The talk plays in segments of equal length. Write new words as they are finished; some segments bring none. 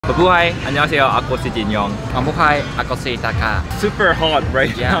Mabuhay, 안녕하세요, ako si Jinyong. Mabuhay, ako si Taka. Super hot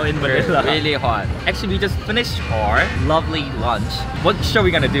right now in Manila. Really hot. Actually, we just finished our lovely lunch. What show are we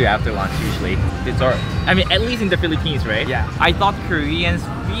gonna do after lunch usually? Dessert. I mean, at least in the Philippines, right? Yeah. I thought Koreans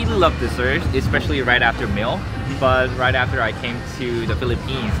really love desserts, especially right after meal. But right after I came to the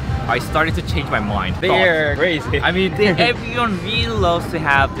Philippines, I started to change my mind. They're crazy. I mean, everyone really loves to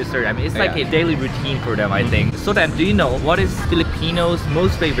have dessert. I mean, it's like a daily routine for them, I think. So then, do you know what is Filipinos'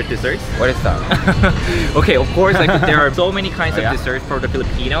 most favorite desserts? What is that? Okay, of course, like there are so many kinds of desserts for the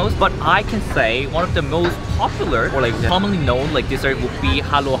Filipinos, but I can say one of the most popular or like commonly known like dessert would be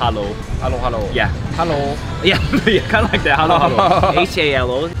halo halo. Halo halo. Yeah. Hello. Yeah, yeah, kind of like that. Halo halo.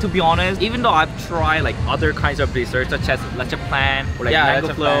 H-A-L-O. To be honest, even though I've tried like other kinds of desserts such as leche plan or like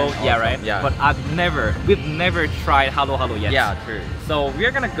mango flow, yeah, right. Yeah. But we've never tried halo halo yet. Yeah, true. So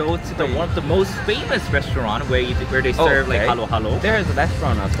we're gonna go to one of the most famous restaurant where they serve like halo halo. There is a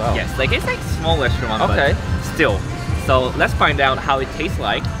restaurant as well. Yes, like it's like small restaurant, Okay. but still. So let's find out how it tastes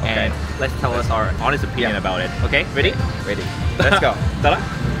like and let's tell us our honest opinion about it. Okay, ready? Ready. Let's go. Tala?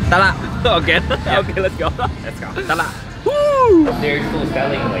 Tala. Again? Okay, let's go. Let's go. Tala. Woo! They're still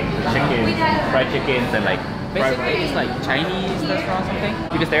selling like chicken, fried chickens and like Basically, it's like Chinese restaurant or something.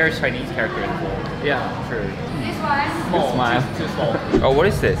 because there are Chinese characters as well. Yeah, true. Small, Smile. too small. Oh, what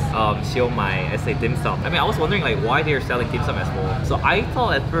is this? Siomai, it's a dim sum. I mean, I was wondering like why they're selling dim sum as well. So I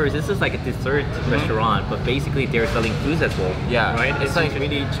thought at first this is like a dessert restaurant, but basically they're selling foods as well. Yeah, right. It's like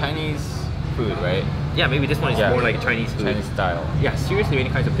really Chinese food, right? Yeah, maybe this one is more like Chinese food. Chinese style. Yeah, seriously, many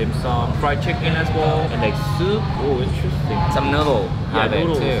kinds of dim sum, fried chicken as well, and like soup. Oh, interesting. Some noodle. Yeah, have it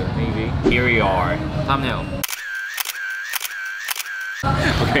noodles too. maybe. Here we are. Thumbnail.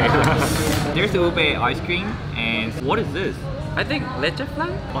 Okay. There's the ube ice cream, and what is this? I think leche flan.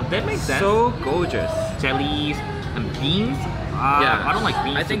 Oh, that makes sense. So gorgeous. Jellies and beans. Yeah, I don't like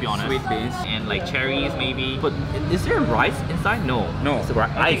beans I think to be honest. sweet beans. And like cherries maybe. But is there rice inside? No. No. It's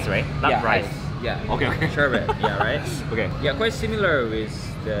ice, right? Not rice. Ice. Yeah. Okay, okay. Sherbet. Yeah, right. Okay. Yeah, quite similar with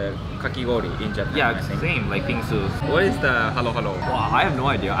the kakigori in Japan. Yeah, I think. same like bingsu. What is the halo halo? Wow, I have no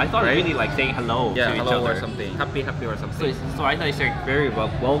idea. I thought really like saying hello Yeah, to each hello other. or something. Happy or So, something. so I thought it's like very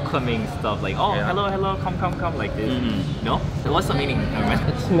welcoming stuff like hello come like this. No? What's the meaning?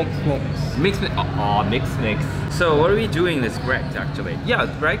 It's mix. Mix. Oh, mix. So what are we doing this correct actually? Yeah,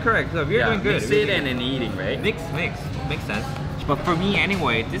 right, correct. So we're doing good. Mix it and then eating, right? Mix. Makes sense. But for me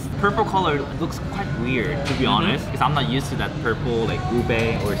anyway, this purple color looks quite weird to be honest, because I'm not used to that purple like ube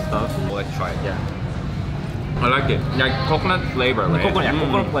or stuff. Well, let's try it. Yeah. I like it. Like coconut flavor, right?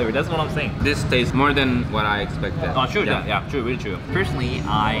 Coconut flavor, that's what I'm saying. This tastes more than what I expected. Oh, true, yeah, true, really true. Personally,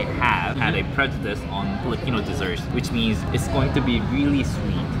 I have had a prejudice on Filipino desserts, which means it's going to be really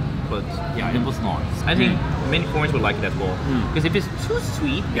sweet. But yeah, it was not. I think many foreigners would like it as well. Because if it's too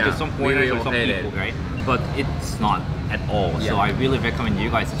sweet, because some foreigners or some people, right? But it's not at all. So I really recommend you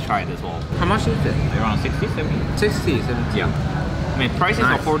guys to try it as well. How much is it? Around 60, 70? 60, 70. Yeah. I mean, price is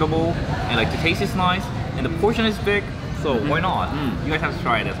Nice. affordable, and like the taste is nice, and the portion is big. So why not? You guys have to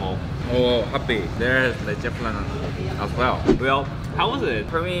try it as well. Oh, happy. There's leche flan as well. Well, how was it?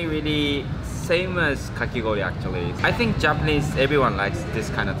 For me, really same as kakigori actually. I think Japanese, everyone likes this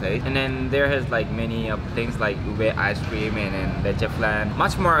kind of taste. And then there has like many of things like ube ice cream and then leche flan.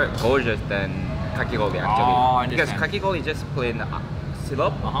 Much more gorgeous than kakigori actually. Oh, I because understand. kakigori is just plain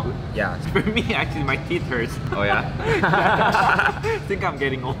syrup. Yeah. For me, actually, my teeth hurts. Oh yeah? I think I'm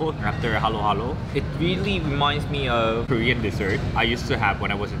getting old after halo halo. It really reminds me of Korean dessert I used to have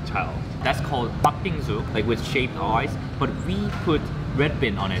when I was a child. That's called bakbingsu, like with shaped eyes, but we put red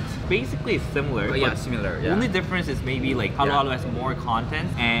bean on it. Basically, it's similar. Oh, yeah, but similar. The Yeah. only difference is maybe like halo halo has more content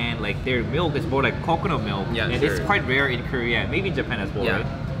and like their milk is more like coconut milk. Yeah, and it's quite rare in Korea, maybe in Japan as well, Yeah. right?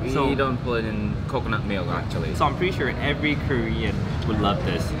 We don't put in coconut milk actually. So I'm pretty sure every Korean would love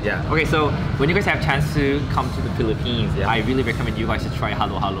this. Yeah. Okay, so when you guys have a chance to come to the Philippines, I really recommend you guys to try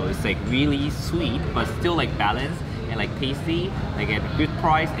halo halo. It's like really sweet, but still like balanced and like tasty, like at a good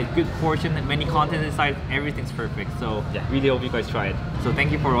price, a good portion, and many content inside. Everything's perfect. So really hope you guys try it. So thank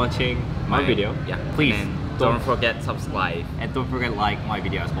you for watching my video. Yeah. Please And don't forget subscribe. and don't forget like my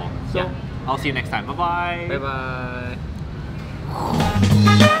video as well. So I'll see you next time. Bye bye. Bye bye.